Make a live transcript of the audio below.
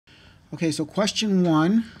Okay, so question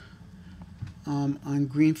 1 on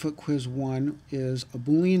Greenfoot Quiz 1 is a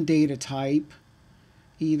Boolean data type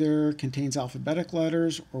either contains alphabetic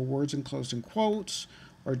letters or words enclosed in quotes,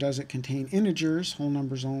 or does it contain integers, whole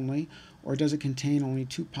numbers only, or does it contain only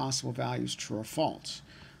two possible values, true or false?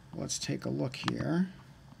 Let's take a look here.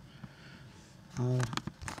 I'll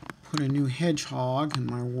put a new hedgehog in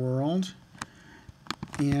my world,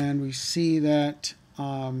 and we see that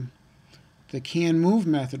the canMove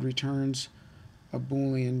method returns a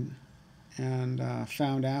Boolean, and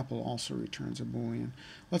foundApple also returns a Boolean.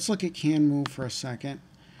 Let's look at canMove for a second.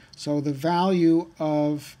 So the value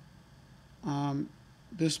of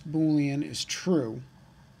this Boolean is true,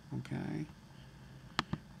 okay?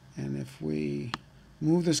 And if we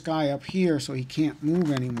move this guy up here so he can't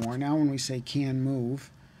move anymore, now when we say canMove,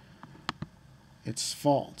 it's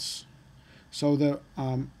false. So the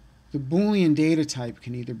Boolean data type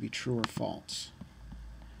can either be true or false.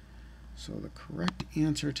 So the correct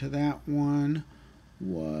answer to that one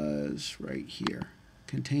was right here.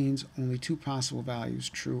 Contains only two possible values,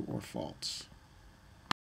 true or false.